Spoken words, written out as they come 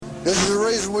This is the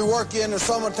reason we work in the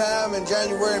summertime, in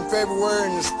January and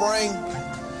February, in the spring.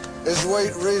 This is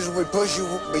the reason we push you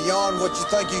beyond what you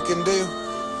think you can do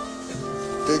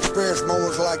to experience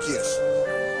moments like this.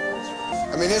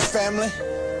 I mean, it's family,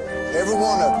 every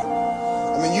one of you.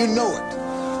 I mean, you know it.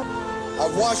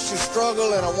 I've watched you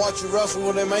struggle and I watched you wrestle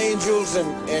with them angels but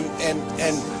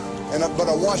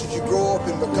I watched you grow up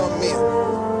and become men.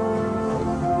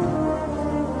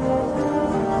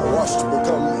 I watched you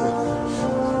become men.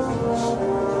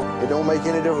 It don't make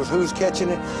any difference who's catching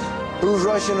it, who's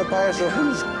rushing the pass, or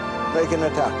who's making the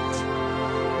tackles,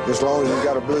 as long as you've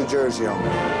got a blue jersey on.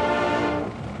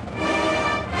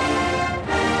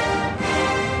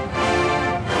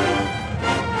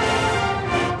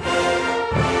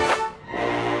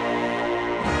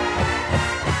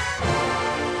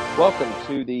 Welcome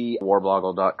to the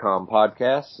Warblogle.com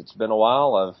podcast. It's been a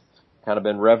while. I've kind of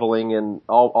been reveling in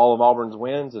all of Auburn's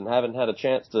wins and haven't had a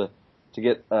chance to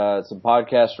get some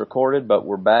podcasts recorded, but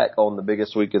we're back on the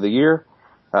biggest week of the year,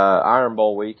 Iron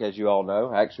Bowl week, as you all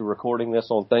know. Actually recording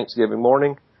this on Thanksgiving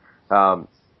morning. So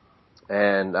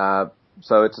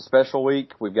it's a special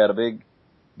week. We've got a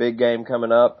big game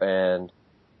coming up, and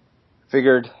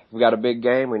figured if we've got a big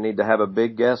game, we need to have a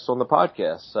big guest on the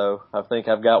podcast. So I think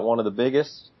I've got one of the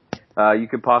biggest you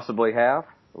could possibly have.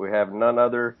 We have none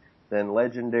other than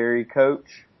legendary Coach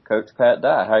Pat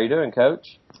Dye. How you doing,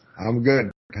 Coach? I'm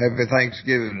good. Happy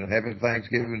Thanksgiving, and happy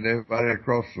Thanksgiving to everybody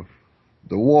across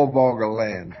the Warblogle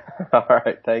land. All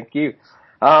right, thank you.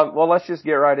 Well, let's just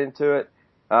get right into it.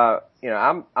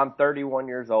 I'm 31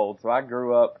 years old, so I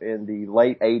grew up in the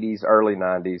late 80s, early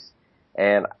 90s,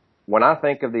 and when I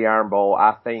think of the Iron Bowl,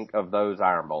 I think of those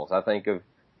Iron Bowls. I think of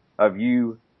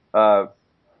you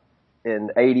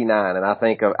in '89, and I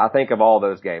think of all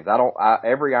those games.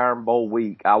 Every Iron Bowl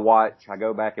week I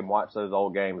go back and watch those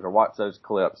old games or watch those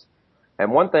clips.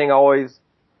 And one thing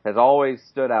has always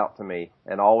stood out to me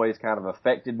and always kind of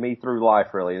affected me through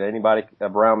life, really, and anybody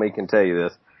around me can tell you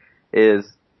this,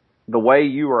 is the way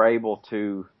you were able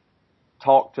to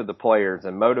talk to the players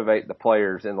and motivate the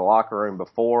players in the locker room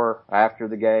before, after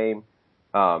the game.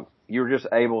 You were just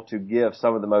able to give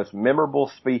some of the most memorable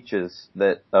speeches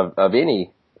of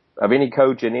any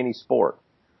coach in any sport.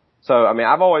 So, I mean,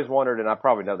 I've always wondered, and I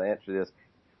probably know the answer to this,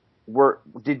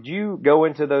 did you go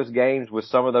into those games with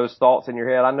some of those thoughts in your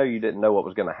head? I know you didn't know what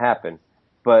was going to happen,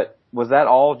 but was that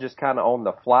all just kind of on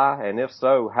the fly? And if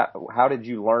so, how did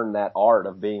you learn that art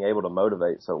of being able to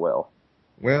motivate so well?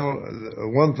 Well,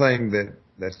 one thing that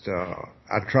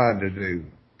I tried to do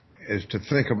is to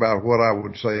think about what I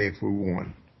would say if we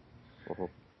won. Uh-huh.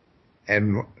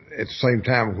 And at the same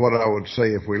time, what I would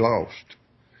say if we lost.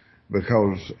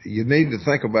 Because you need to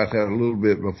think about that a little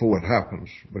bit before it happens.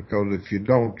 Because if you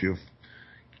don't,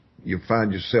 you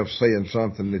find yourself saying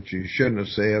something that you shouldn't have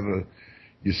said, or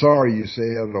you're sorry you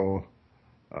said, or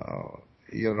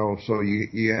so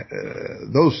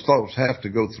those thoughts have to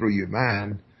go through your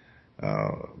mind,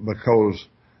 because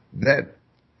that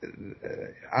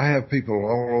I have people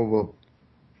all over,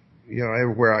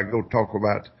 everywhere I go talk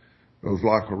about those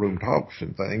locker room talks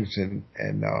and things, and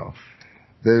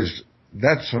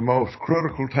that's the most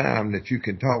critical time that you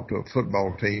can talk to a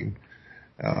football team,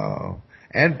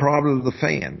 and probably the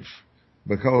fans,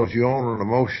 because you're on an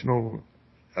emotional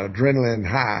adrenaline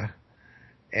high,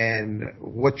 and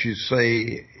what you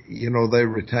say, they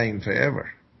retain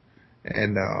forever.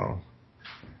 And,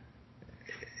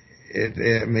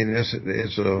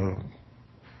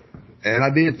 and I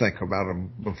did think about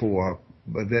them before,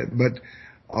 but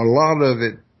a lot of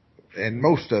it, and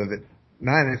most of it,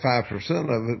 95%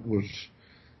 of it was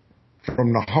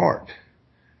from the heart.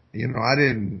 I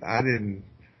didn't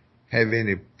have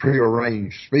any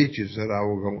prearranged speeches that I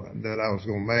was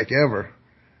going to make ever.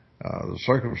 The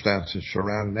circumstances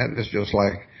surrounding that, it's just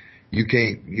like you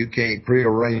can't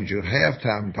prearrange your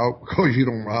halftime talk because you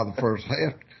don't know how the first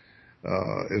half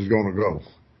is going to go.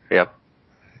 Yep.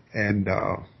 And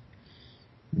I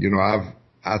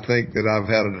think that I've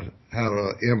had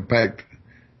an impact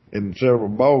in several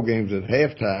ball games at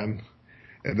halftime,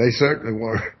 and they certainly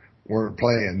weren't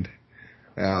planned.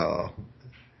 I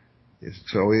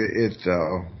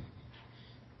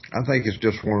think it's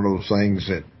just one of those things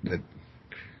that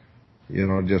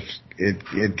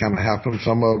it kind of happened.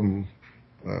 Some of them,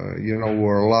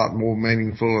 were a lot more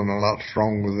meaningful and a lot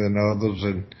stronger than others.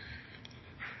 And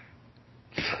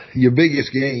your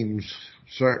biggest games,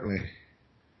 certainly,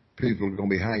 people are going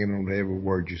to be hanging on to every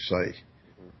word you say.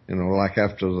 Like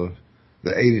after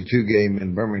the 82 game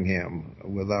in Birmingham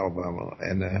with Alabama,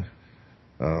 and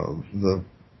the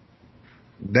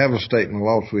devastating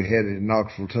loss we had in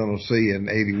Knoxville, Tennessee in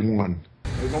 81.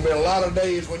 There's going to be a lot of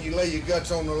days when you lay your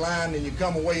guts on the line and you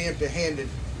come away empty-handed.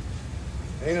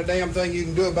 Ain't a damn thing you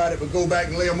can do about it but go back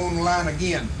and lay them on the line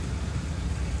again.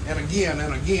 And again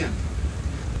and again.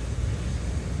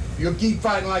 You'll keep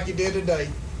fighting like you did today.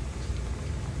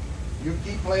 You'll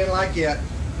keep playing like that.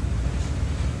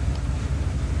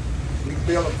 We can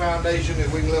build a foundation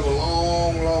that we can live a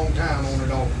long, long time on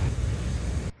it all.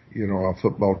 You know, our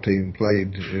football team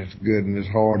played as good and as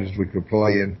hard as we could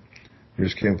play, and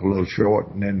just came up a little short.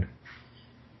 And then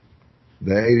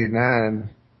the 89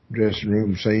 dressing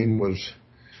room scene was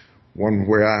one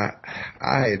where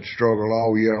I had struggled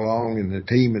all year long, and the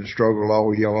team had struggled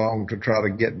all year long to try to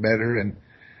get better. And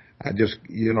I just,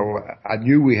 you know, I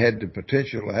knew we had the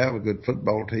potential to have a good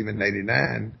football team in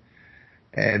 89.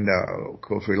 And, of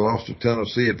course, we lost to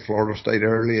Tennessee at Florida State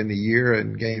early in the year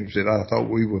in games that I thought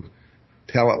we were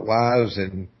talent-wise,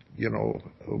 and, you know,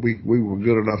 we were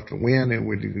good enough to win, and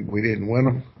we didn't win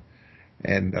them.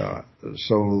 And,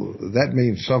 so that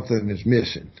means something is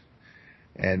missing.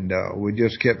 And, we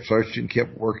just kept searching,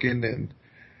 kept working, and,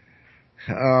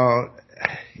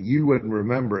 you wouldn't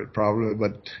remember it probably,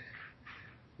 but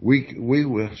we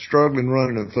were struggling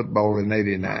running the football in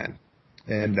 89.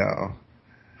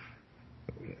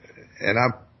 And I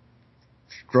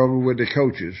struggled with the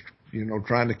coaches, you know,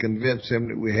 trying to convince them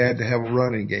that we had to have a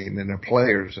running game and the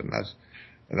players. And I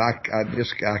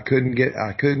couldn't get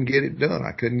it done.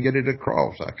 I couldn't get it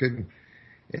across.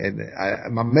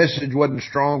 My message wasn't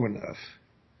strong enough.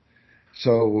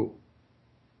 So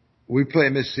we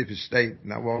played Mississippi State,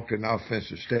 and I walked in the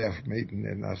offensive staff meeting,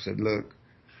 and I said, look,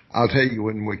 I'll tell you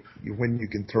when you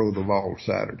can throw the ball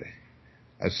Saturday.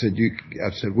 I said,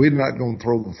 we're not going to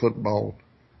throw the football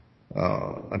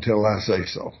until I say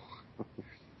so.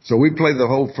 So we played the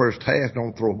whole first half,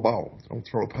 don't throw a ball, don't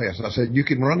throw a pass. I said, you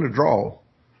can run the draw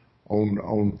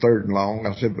on 3rd and long.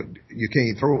 I said, but you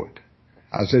can't throw it.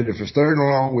 I said, if it's 3rd and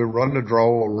long, we'll run the draw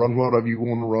or run whatever you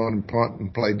want to run and punt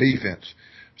and play defense.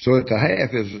 So at the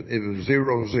half, it was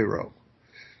 0-0.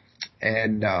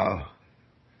 And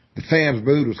the fans'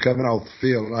 booed was coming off the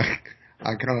field, and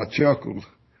I kind of chuckled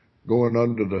going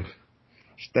under the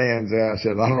stands there. I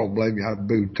said, I don't blame you, I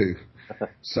booed too.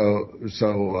 So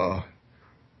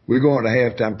we go into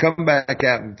halftime, come back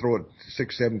out and throw it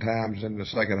 6-7 times in the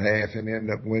second half and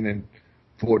end up winning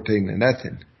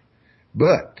 14-0.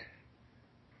 But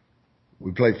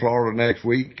we play Florida next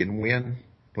week and win,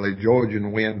 play Georgia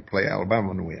and win, play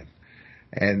Alabama and win.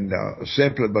 And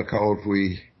simply because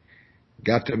we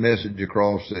got the message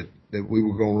across that we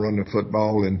were going to run the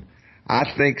football. And I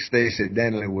think Stacey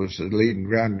Danley was the leading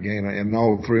ground gainer in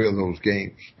all 3 of those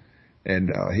games.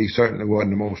 And he certainly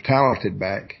wasn't the most talented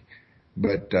back,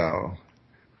 but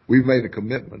we made a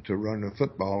commitment to run the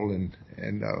football, and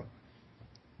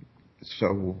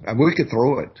we could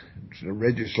throw it.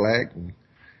 Reggie Slack and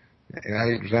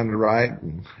Alexander Wright,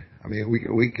 and I mean we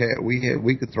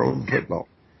could throw the football,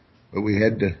 but we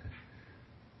had to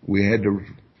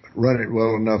run it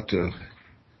well enough to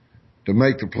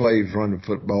make the plays, run the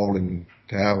football, and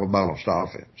to have a balanced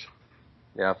offense.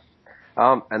 Yeah.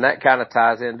 And that kind of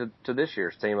ties into this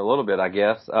year's team a little bit, I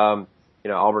guess. You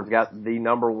know, Auburn's got the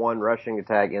 #1 rushing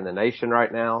attack in the nation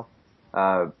right now.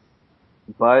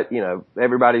 But, you know,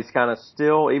 everybody's kind of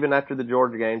still, even after the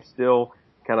Georgia game, still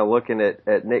kind of looking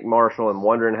at Nick Marshall and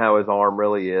wondering how his arm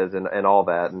really is and all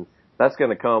that. And that's going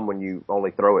to come when you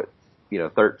only throw it, you know,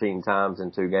 13 times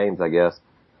in 2 games, I guess.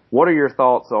 What are your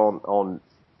thoughts on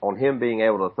him being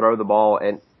able to throw the ball?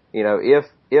 And, you know, if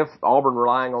Auburn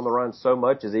relying on the run so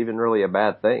much is even really a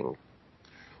bad thing?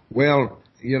 Well,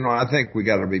 you know, I think we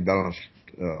got to be balanced,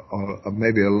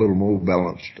 maybe a little more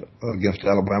balanced against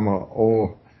Alabama.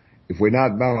 Or if we're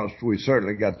not balanced, we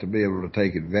certainly got to be able to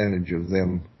take advantage of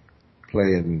them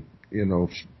playing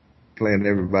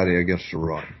everybody against the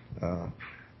run.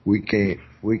 We can't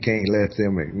let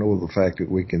them ignore the fact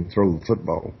that we can throw the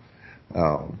football.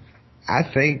 I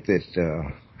think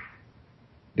that,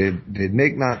 did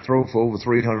Nick not throw for over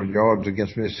 300 yards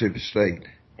against Mississippi State?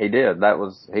 He did.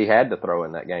 He had to throw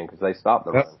in that game because they stopped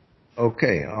the run.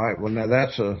 Okay. All right. Well, now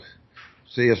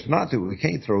it's not that we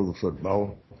can't throw the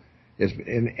football. It's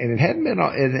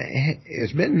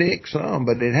been Nick some,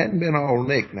 but it hadn't been all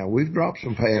Nick. Now we've dropped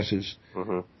some passes,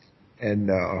 and,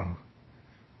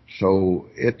 so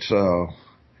it's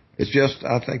just,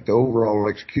 I think the overall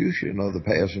execution of the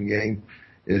passing game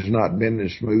has not been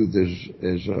as smooth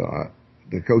as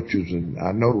the coaches and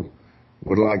I know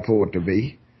would like for it to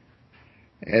be.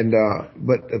 And,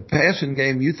 but the passing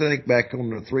game, you think back on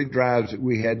the 3 drives that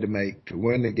we had to make to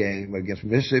win the game against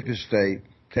Mississippi State,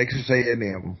 Texas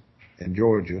A&M, and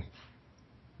Georgia,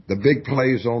 the big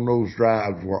plays on those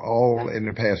drives were all in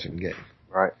the passing game.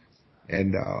 Right.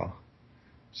 And,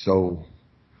 so,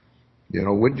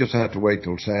 we just have to wait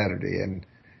till Saturday. And,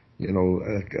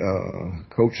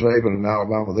 Coach Saban in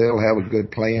Alabama, they'll have a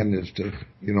good plan as to,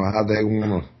 how they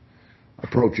want to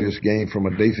approach this game from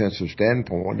a defensive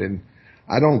standpoint. And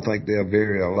I don't think they'll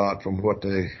vary a lot from what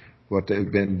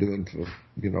they've been doing for,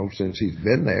 since he's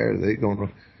been there. They're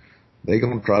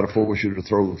going to try to force you to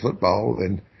throw the football.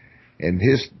 And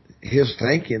his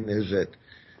thinking is that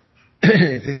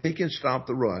if he can stop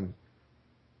the run,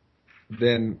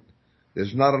 then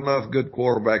there's not enough good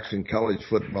quarterbacks in college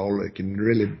football that can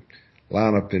really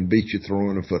line up and beat you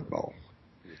throwing a football.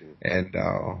 And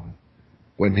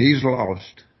when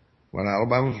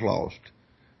Alabama's lost,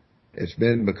 it's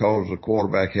been because the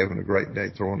quarterback having a great day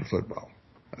throwing the football.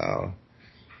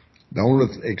 The only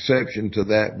exception to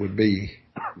that would be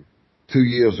 2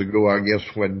 years ago, I guess,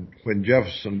 when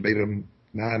Jefferson beat them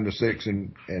 9-6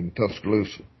 in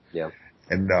Tuscaloosa. Yeah.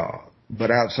 And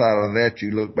but outside of that,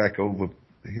 you look back over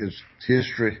his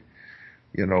history.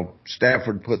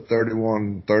 Stafford put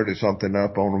 30-something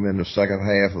up on them in the second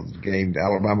half of the game.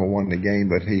 Alabama won the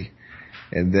game,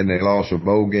 and then they lost a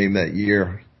bowl game that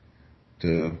year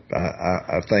to,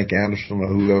 I think Anderson or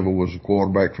whoever was the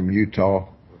quarterback from Utah.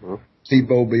 Mm-hmm.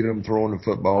 Tebow beat them throwing the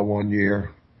football one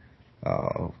year.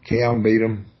 Cam beat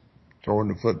them throwing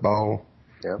the football,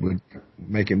 with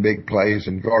making big plays.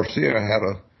 And Garcia had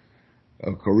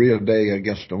a career day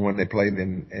against them when they played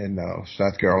in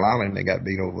South Carolina, and they got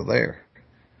beat over there.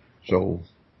 So,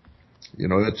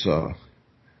 that's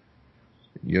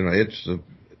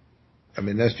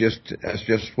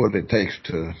just what it takes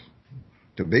to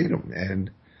beat them.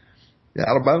 And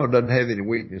Alabama doesn't have any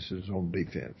weaknesses on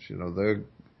defense.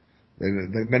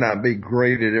 They may not be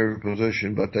great at every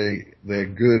position, but they're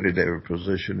good at every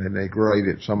position, and they're great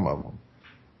at some of them.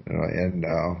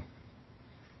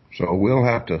 So we'll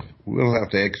have to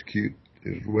execute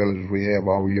as well as we have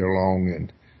all year long,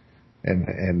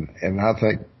 and I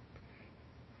think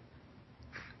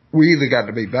we either got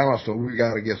to be balanced or we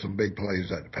got to get some big plays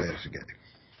at the passing game.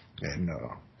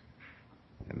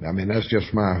 And I mean,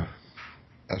 that's my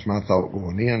thought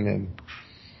going in,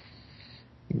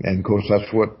 and of course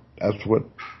that's what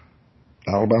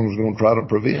Alabama's going to try to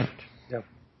prevent. Yep.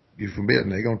 You forbid.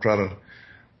 They're going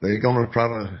to try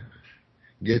to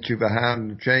get you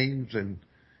behind the chains and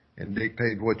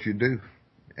dictate what you do,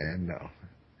 and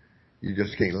you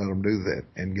just can't let them do that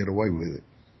and get away with it.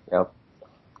 Yep.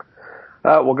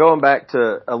 Well, going back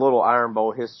to a little Iron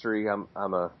Bowl history, I'm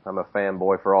a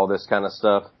fanboy for all this kind of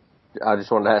stuff. I just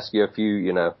wanted to ask you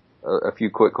a few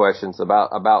quick questions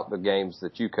about the games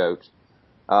that you coached.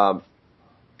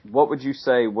 What would you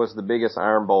say was the biggest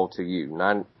Iron Bowl to you,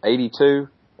 82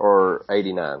 or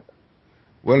 89?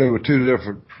 Well, there were two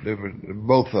different,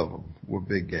 both of them were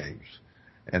big games.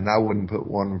 And I wouldn't put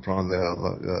one in front of the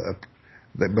other,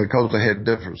 because they had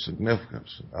different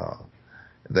significance.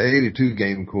 The 82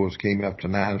 game, of course, came after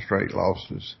 9 straight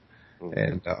losses.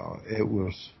 And,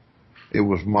 it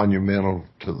was monumental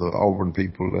to the Auburn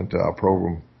people and to our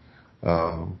program,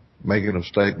 making a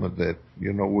statement that,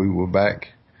 we were back,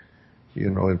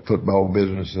 in football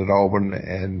business at Auburn.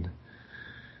 And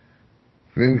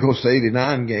then, of course, the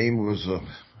 89 game was a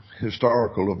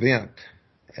historical event,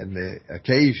 and the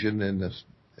occasion and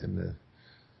the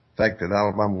fact that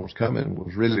Alabama was coming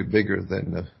was really bigger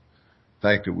than the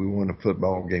fact that we won a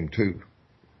football game too.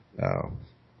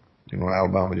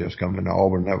 Alabama just coming to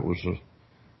Auburn, that was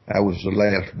the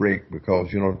last brick, because,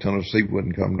 Tennessee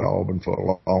wouldn't come to Auburn for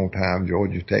a long time.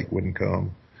 Georgia Tech wouldn't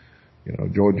come.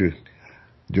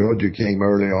 Georgia came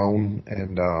early on,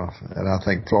 and I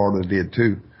think Florida did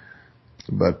too.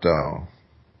 But, of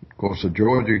course, the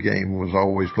Georgia game was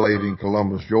always played in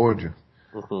Columbus, Georgia,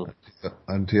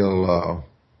 until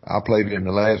I played in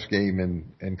the last game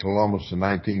in Columbus in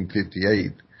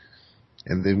 1958,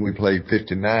 and then we played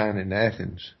 59 in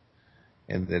Athens,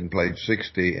 and then played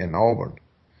 60 in Auburn,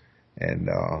 and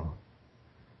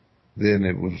then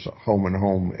it was home and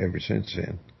home ever since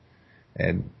then.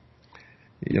 And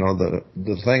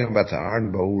the thing about the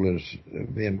Iron Bowl is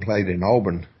being played in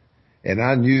Auburn, and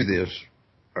I knew this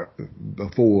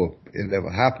before it ever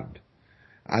happened.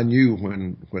 I knew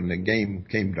when the game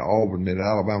came to Auburn that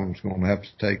Alabama was going to have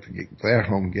to take their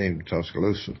home game to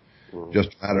Tuscaloosa,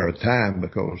 just a matter of time,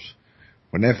 because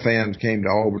when their fans came to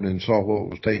Auburn and saw what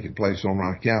was taking place on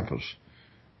our campus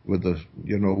with the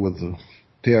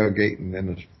tailgating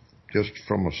and just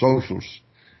from a social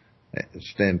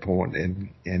standpoint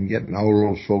and getting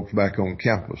all those folks back on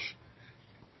campus,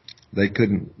 they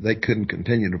couldn't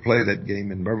continue to play that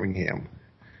game in Birmingham,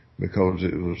 because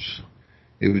it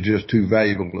was just too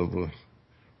valuable of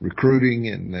recruiting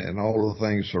and all the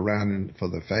things surrounding for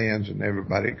the fans and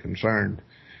everybody concerned.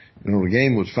 You know, the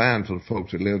game was fine for the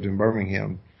folks that lived in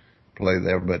Birmingham play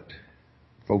there, but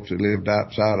folks that lived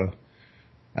outside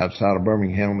of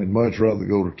Birmingham would much rather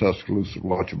go to Tuscaloosa to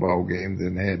watch a ball game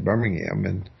than they had Birmingham.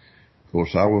 And of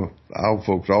course, our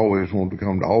folks always wanted to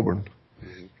come to Auburn.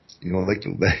 You know,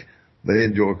 they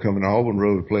enjoy coming to Auburn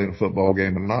rather than playing a football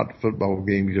game and not a football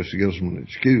game just gives them an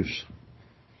excuse.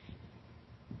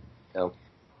 Yeah.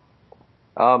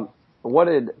 What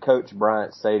did Coach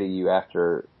Bryant say to you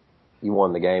after you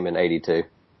won the game in '82?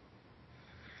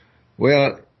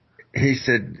 Well, he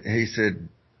said,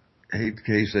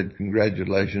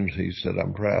 congratulations. He said,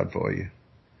 I'm proud for you.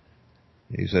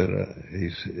 He said,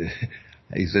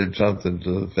 he said something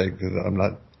to the effect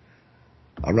that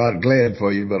I'm not glad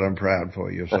for you, but I'm proud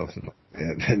for you or something like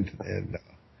that.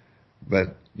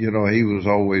 But, you know, he was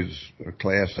always a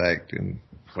class act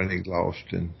when he lost.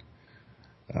 And,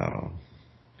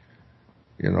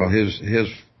 you know, his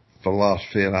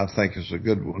philosophy, and I think it's a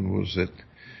good one, was that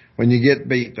when you get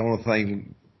beat, the only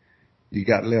thing you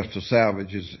got left to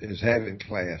salvage is having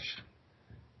class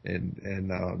and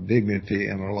dignity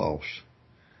in a loss.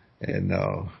 And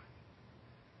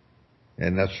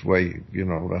that's the way, you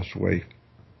know, that's the way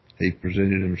he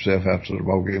presented himself after the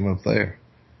ball game up there.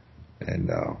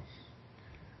 And,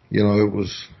 you know, it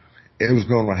was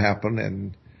going to happen.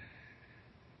 And,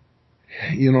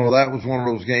 you know, that was one of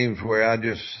those games where I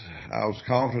was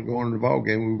confident going to the ball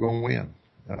game we were going to win.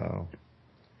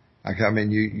 I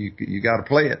mean, you got to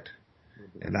play it.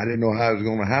 And I didn't know how it was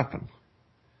going to happen.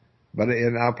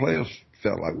 And our players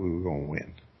felt like we were going to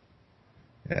win.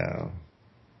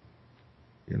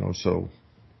 You know, so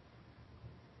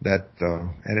that,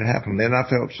 and it happened. Then I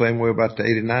felt the same way about the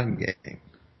 '89 game.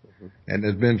 And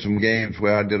there's been some games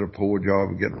where I did a poor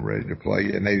job of getting ready to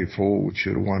play. In '84, we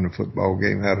should have won the football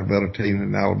game, had a better team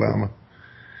than Alabama.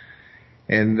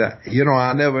 And, you know,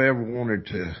 I never ever wanted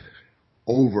to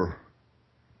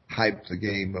hype the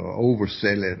game or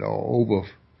oversell it or over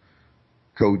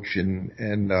coach. And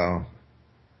in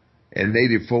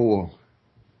 '84,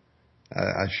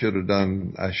 I should have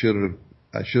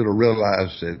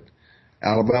realized that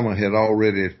Alabama had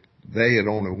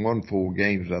only won 4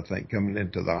 games, I think, coming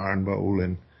into the Iron Bowl.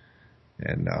 And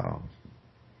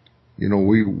you know,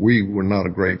 we were not a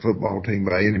great football team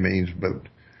by any means, but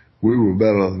we were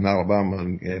better than Alabama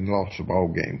and lost the ball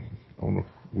game.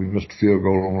 We missed a field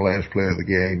goal on the last play of the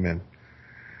game, and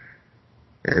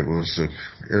it was a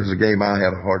game I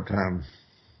had a hard time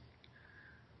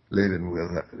living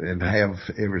with and have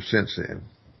ever since then.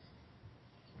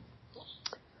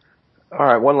 All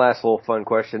right, one last little fun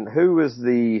question. Who is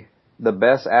the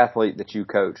best athlete that you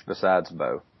coached besides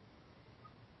Bo?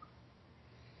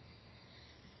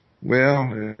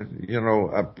 Well, you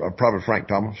know, probably Frank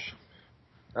Thomas.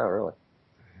 Oh, really?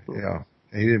 Yeah.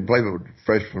 He didn't play the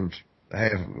freshman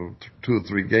half of 2 or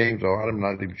 3 games, or I'm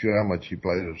not even sure how much he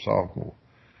played as a sophomore.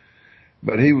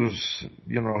 But he was,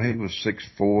 you know, he was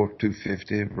 6'4",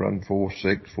 250, run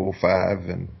 4.6, 4.5,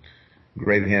 and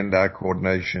great hand-eye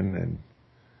coordination. And,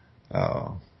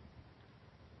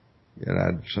 you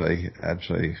know, I'd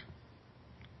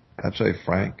say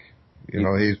Frank. You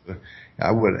know, he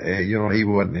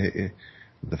wasn't,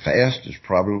 the fastest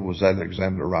probably was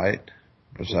Alexander Wright,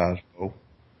 besides Bo.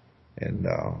 And,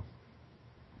 I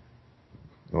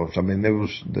mean,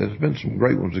 there's been some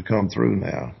great ones that come through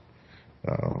now.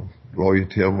 Roy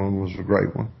Tillman was a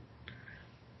great one.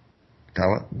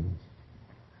 Talent.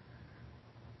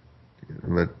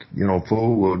 But, you know,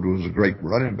 Fullwood was a great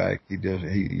running back.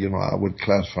 You know, I would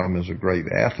classify him as a great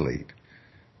athlete,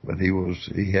 but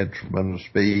he had tremendous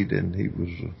speed, and he was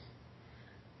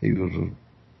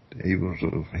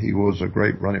a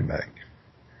great running back.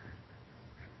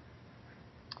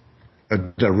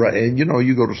 And, you know,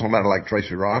 you go to somebody like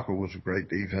Tracy Rocker, was a great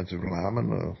defensive lineman.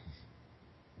 You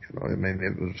know, I mean,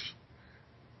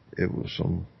 it was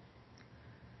some,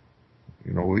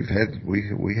 you know, we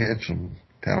had some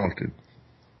talented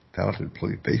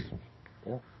people.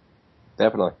 Yeah,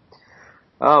 definitely.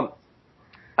 I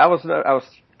was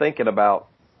thinking about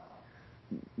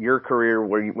your career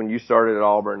when you started at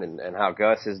Auburn and how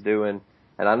Gus is doing,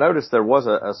 and I noticed there was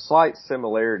a slight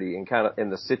similarity in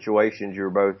the situations you were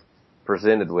both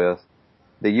presented with.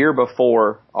 The year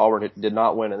before, Auburn did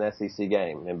not win an SEC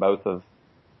game in both of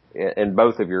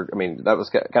your, I mean, that was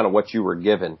kind of what you were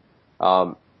given.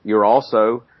 You're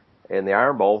also in the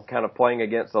Iron Bowl kind of playing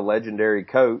against a legendary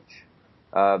coach,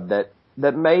 that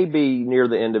may be near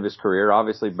the end of his career.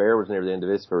 Obviously, Bear was near the end of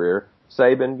his career.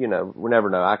 Saban, you know, we never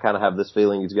know. I kind of have this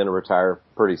feeling he's going to retire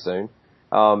pretty soon.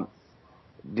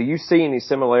 Do you see any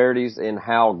similarities in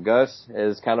how Gus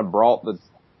has kind of brought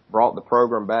brought the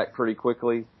program back pretty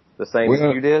quickly, the same as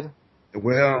you did?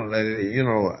 Well,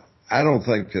 I don't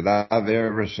think that I've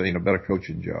ever seen a better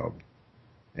coaching job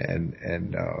and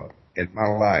in my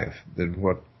life than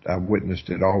what I've witnessed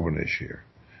at Auburn this year.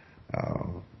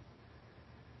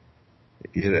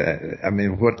 I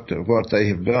mean, what they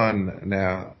have done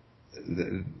now,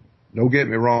 don't get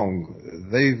me wrong,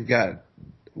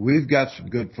 we've got some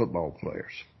good football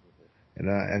players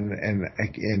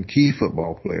and key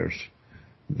football players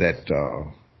that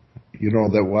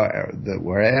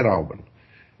were at Auburn.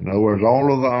 In other words,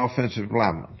 all of the offensive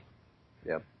linemen.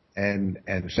 Yep. And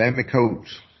Sammy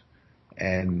Coates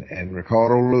and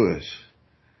Ricardo Lewis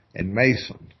and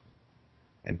Mason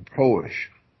and Poish.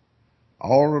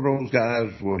 All of those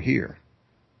guys were here.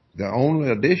 The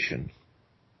only addition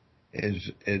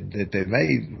is that they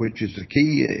made, which is the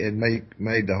key and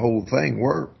made the whole thing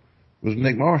work, was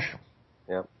Nick Marshall.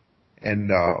 Yep.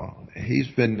 And he's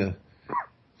been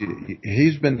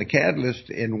the catalyst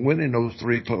in winning those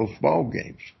 3 close ball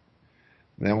games.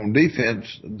 Now on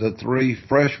defense, the 3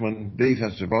 freshman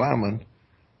defensive linemen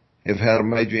have had a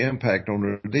major impact on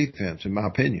their defense, in my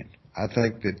opinion. I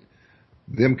think that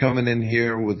them coming in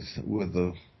here with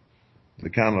the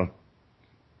kind of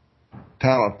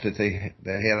talent that they had,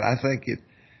 I think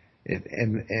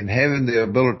and having the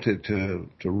ability to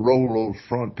roll those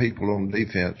front people on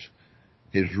defense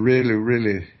has really,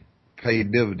 really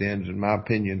paid dividends, in my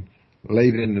opinion,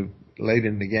 late in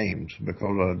the games,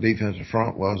 because our defensive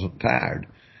front wasn't tired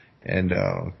and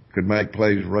could make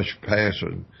plays, rush pass,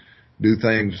 and do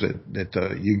things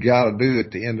that you got to do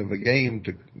at the end of a game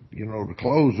to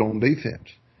close on defense.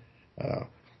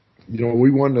 We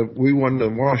won the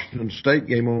Washington State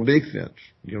game on defense.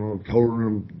 Holding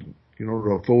them,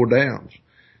 to 4 downs.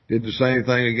 Did the same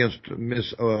thing against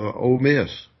Ole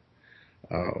Miss.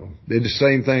 Did the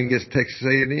same thing against Texas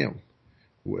A&M.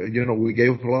 We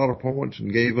gave up a lot of points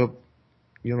and gave up,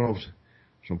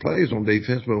 some plays on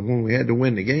defense, but when we had to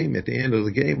win the game, at the end of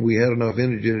the game, we had enough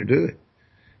energy to do it.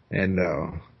 And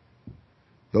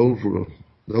those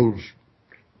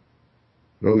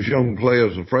young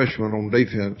players, the freshmen on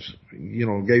defense,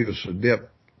 gave us a depth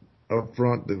up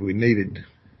front that we needed.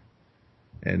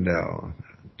 And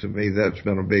to me, that's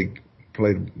been a big.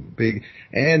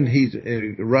 And he's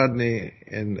Rodney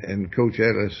and Coach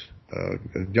Ellis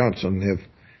Johnson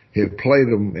have played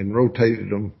them and rotated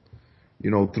them,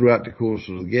 throughout the course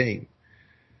of the game.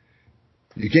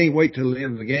 You can't wait till the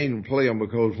end of the game and play them,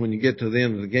 because when you get to the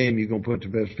end of the game, you're going to put the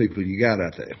best people you got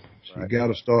out there. So right. You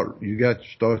got to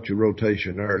start your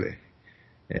rotation early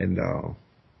and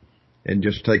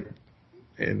just take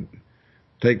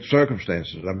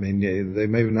circumstances. I mean, they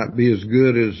may not be as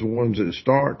good as the ones that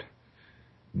start,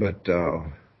 but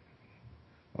a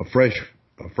fresh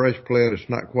player that's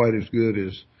not quite as good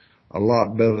is a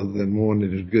lot better than one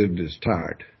that is good that's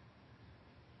tired.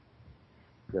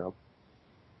 Yeah.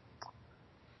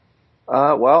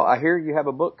 Well, I hear you have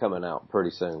a book coming out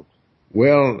pretty soon.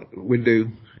 Well, we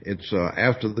do. It's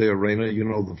after the arena.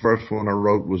 The first one I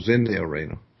wrote was in the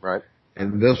arena. Right.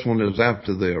 And this one is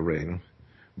after the arena.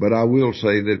 But I will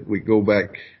say that we go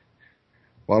back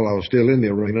while I was still in the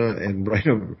arena and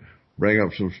bring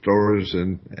up some stories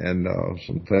and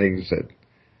some things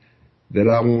that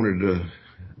I wanted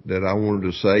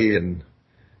to say and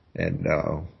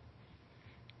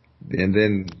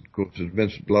then, of course, there's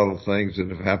been a lot of things that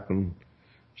have happened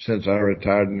since I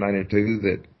retired in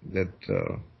 '92 that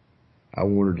I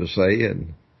wanted to say,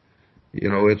 and I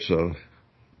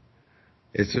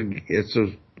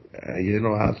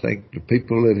think the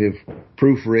people that have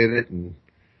proofread it and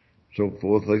so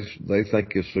forth, they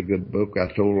think it's a good book. I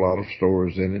told a lot of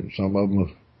stories in it, and some of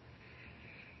them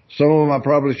I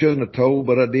probably shouldn't have told,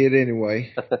 but I did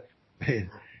anyway.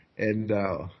 And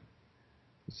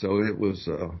so it was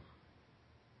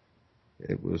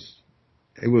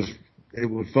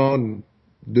fun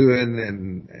doing,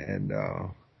 and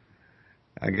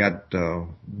I got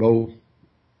Bo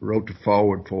wrote the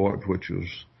forward for it, which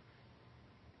was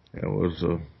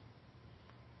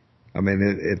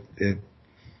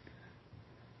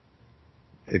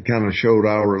it kind of showed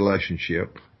our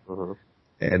relationship. Uh-huh.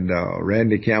 And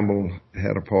Randy Campbell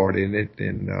had a part in it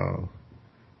and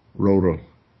wrote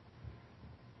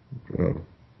a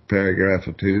paragraph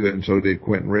or two, and so did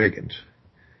Quentin Riggins.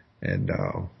 And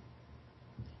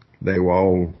they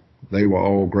were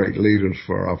all great leaders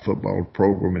for our football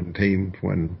program and team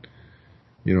when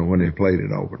they played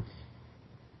at Auburn.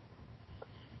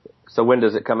 So when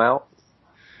does it come out?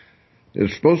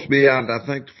 It's supposed to be out, I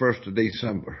think, the 1st of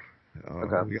December.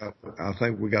 Okay. I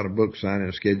think we got a book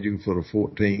signing scheduled for the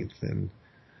 14th, and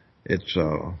it's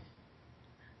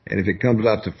And if it comes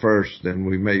out to first, then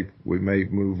we may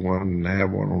move one and have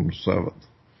one on the 7th.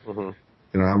 Mm-hmm.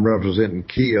 You know, I'm representing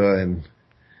Kia, and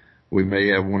we may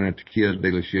have one at the Kia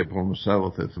dealership on the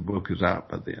 7th if the book is out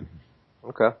by then.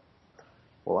 Okay.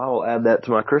 Well, I will add that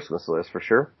to my Christmas list for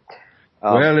sure.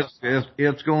 Well,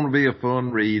 it's going to be a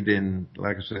fun read, and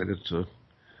like I said,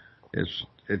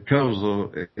 it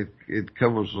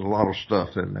covers a lot of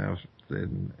stuff in there,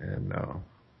 and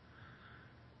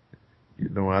you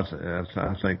know, I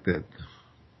think that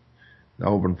the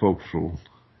Auburn folks will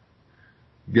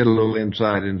get a little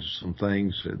insight into some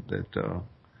things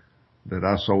that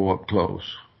I saw up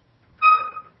close.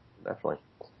 Definitely.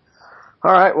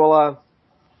 All right. Well,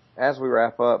 as we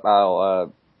wrap up, I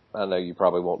know you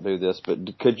probably won't do this, but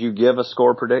could you give a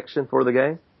score prediction for the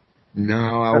game?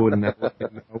 No, I wouldn't. I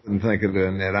wouldn't think of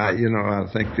doing that. I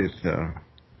think that,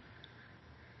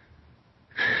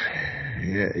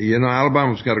 yeah,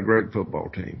 Alabama's got a great football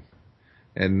team,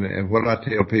 and what I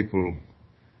tell people,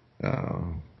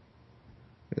 and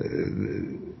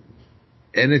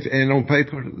on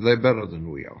paper they're better than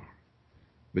we are,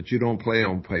 but you don't play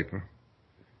on paper,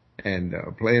 and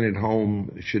playing at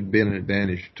home should be an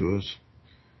advantage to us.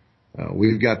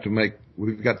 We've got to make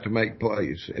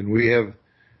plays, and we have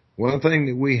one thing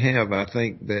that we have. I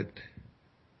think that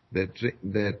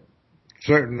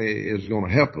certainly is going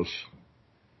to help us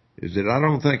is that I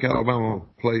don't think Alabama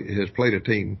has played a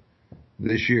team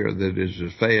this year that is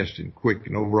as fast and quick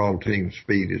and overall team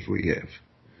speed as we have,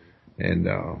 and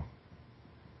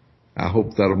I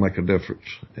hope that'll make a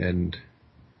difference. And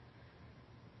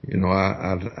you know,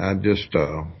 I just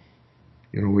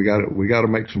you know, we got to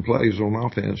make some plays on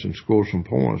offense and score some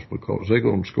points because they're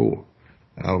going to score.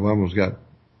 Alabama's got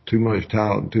too much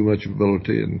talent, too much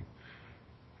ability, and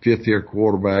fifth-year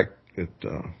quarterback that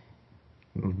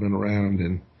has been around,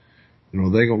 and you know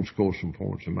they're going to score some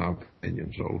points in my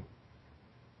opinion. So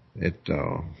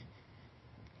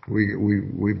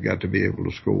we've got to be able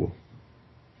to score.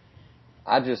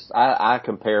 I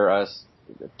compare us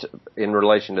in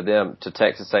relation to them to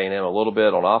Texas A&M a little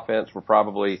bit on offense. We're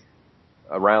probably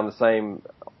around the same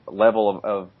level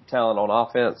of talent on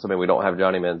offense. I mean, we don't have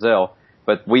Johnny Manziel,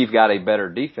 but we've got a better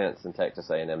defense than Texas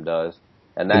A&M does,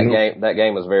 and that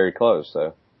game was very close.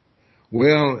 So,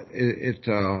 well,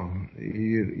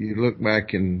 you look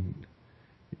back and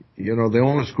you know they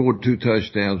only scored 2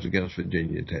 touchdowns against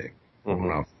Virginia Tech on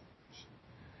offense,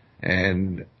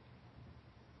 and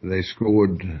they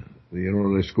scored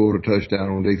a touchdown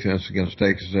on defense against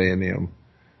Texas A&M.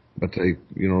 But they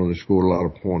scored a lot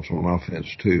of points on offense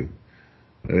too.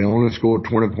 They only scored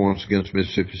 20 points against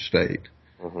Mississippi State,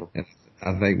 and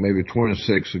I think maybe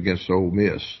 26 against Ole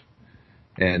Miss.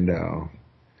 And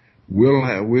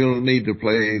we'll need to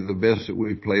play the best that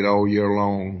we've played all year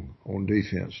long on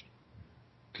defense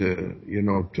to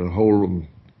hold them.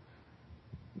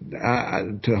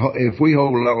 If we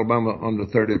hold Alabama under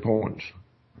 30 points,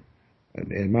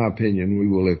 in my opinion, we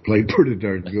will have played pretty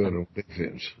darn good on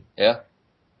defense. Yeah.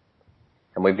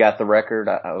 And we've got the record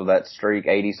of that streak,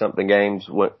 80-something games.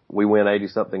 We win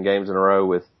 80-something games in a row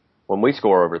when we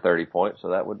score over 30 points.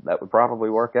 So that would probably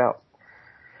work out.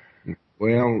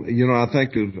 Well, you know, I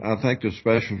think the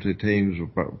specialty teams are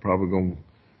probably going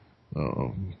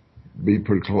to be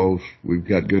pretty close. We've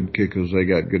got good kickers. They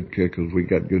got good kickers. We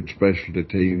got good specialty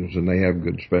teams, and they have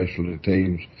good specialty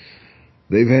teams.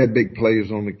 They've had big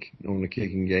plays on the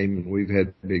kicking game, and we've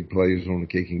had big plays on the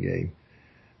kicking game.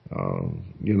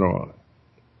 You know.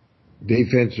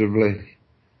 Defensively,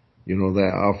 you know,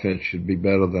 their offense should be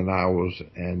better than ours,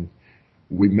 and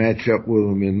we match up with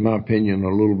them, in my opinion, a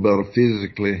little better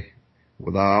physically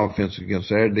with our offense against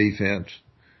their defense.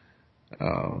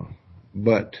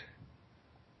 But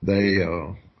they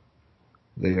are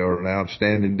an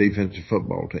outstanding defensive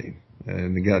football team,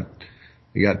 and they got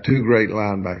 2 great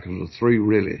linebackers, or 3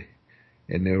 really,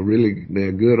 and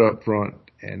they're good up front,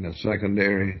 and the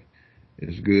secondary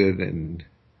is good,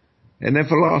 and their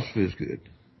philosophy is good.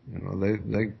 You know,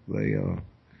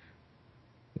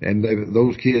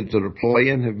 those kids that are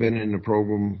playing have been in the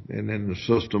program and in the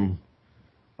system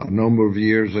a number of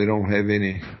years. They don't have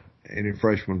any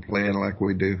freshmen playing like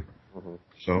we do.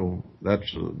 So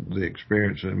that's the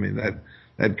experience. I mean,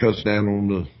 that cuts down on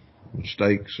the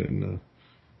mistakes and,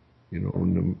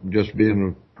 just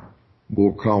being a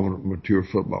more confident, mature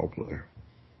football player.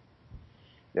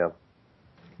 Yeah.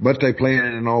 But they play it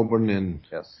in Auburn, and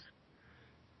yes.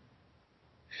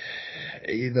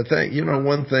 The thing,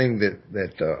 one thing that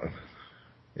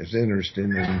is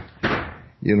interesting, and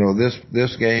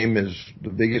this game is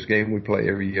the biggest game we play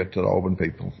every year to the Auburn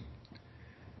people,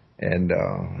 and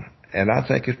I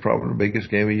think it's probably the biggest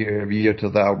game every year to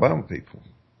the Alabama people.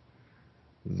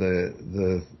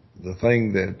 the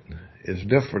thing that is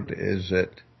different is that,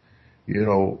 you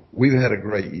know, we've had a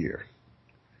great year.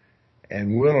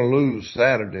 And win or lose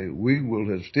Saturday, we will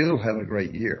have still had a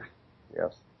great year.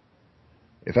 Yes.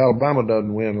 If Alabama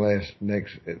doesn't win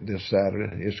this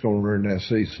Saturday, it's going to ruin their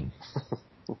season.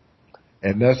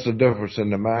 And that's the difference in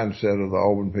the mindset of the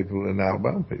Auburn people and the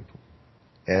Alabama people.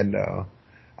 And I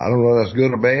don't know if that's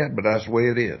good or bad, but that's the way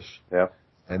it is. Yeah.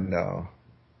 And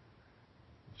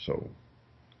so,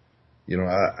 you know,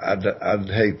 I'd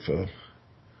hate for,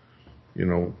 you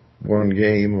know, one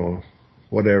game or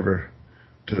whatever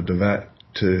to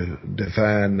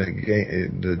define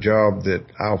the job that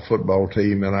our football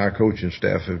team and our coaching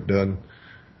staff have done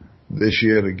this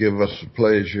year to give us the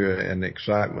pleasure and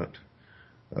excitement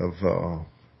of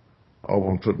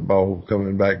Auburn football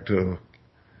coming back to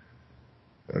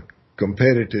a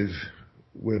competitive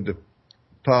with the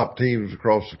top teams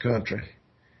across the country.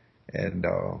 And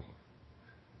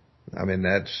I mean,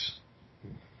 that's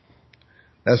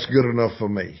good enough for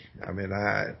me. I mean,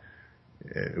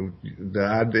 the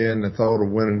idea and the thought of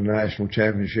winning the national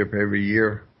championship every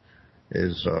year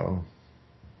is,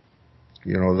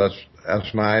 you know,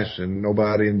 that's nice, and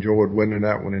nobody enjoyed winning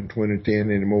that one in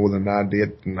 2010 any more than I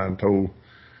did. And I told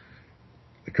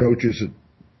the coaches and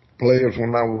players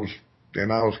when I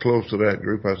was close to that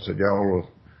group, I said, y'all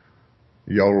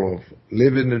are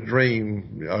living the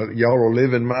dream. Y'all are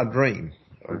living my dream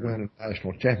of winning a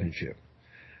national championship.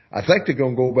 I think they're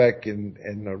going to go back and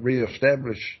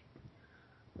reestablish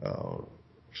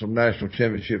some national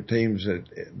championship teams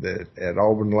at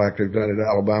Auburn, like they've done at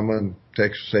Alabama and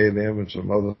Texas A&M and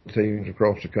some other teams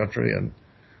across the country. And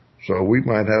so we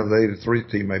might have the 83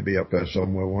 team maybe up there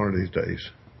somewhere one of these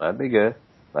days. That'd be good.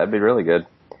 That'd be really good.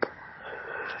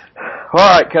 All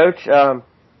right, Coach.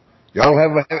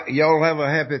 Y'all have a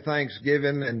happy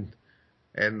Thanksgiving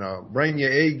and bring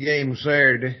your A game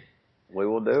Saturday. We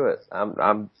will do it. I'm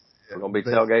going to be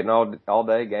tailgating all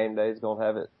day. Game day is going to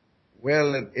have it.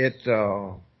 Well,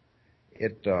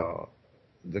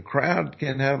 the crowd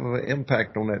can have an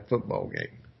impact on that football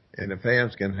game, and the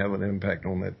fans can have an impact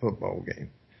on that football game,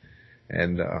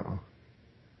 and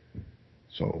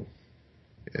so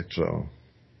it's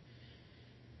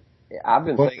I've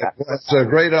been thinking it's a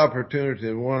great opportunity,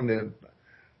 and one that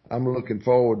I'm looking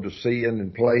forward to seeing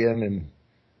and playing, and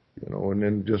you know, and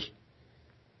then just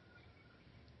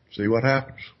see what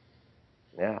happens.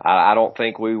 Yeah, I don't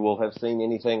think we will have seen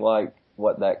anything like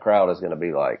what that crowd is going to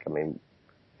be like. I mean,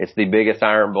 it's the biggest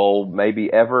Iron Bowl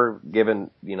maybe ever,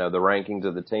 given, you know, the rankings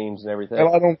of the teams and everything.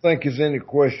 Well, I don't think there's any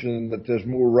question that there's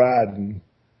more riding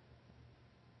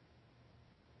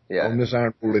on this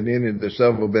Iron Bowl than any that's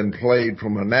ever been played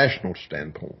from a national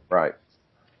standpoint. Right.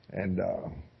 And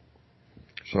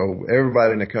so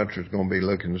everybody in the country is going to be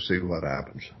looking to see what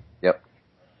happens. Yep.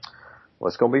 Well,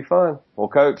 it's going to be fun. Well,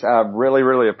 Coach, I really,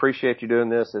 really appreciate you doing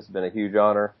this. It's been a huge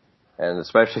honor, and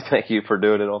especially thank you for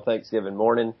doing it on Thanksgiving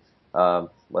morning.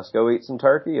 Let's go eat some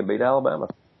turkey and beat Alabama.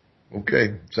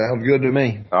 Okay. Sounds good to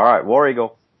me. All right. War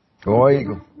Eagle. War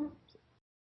Eagle.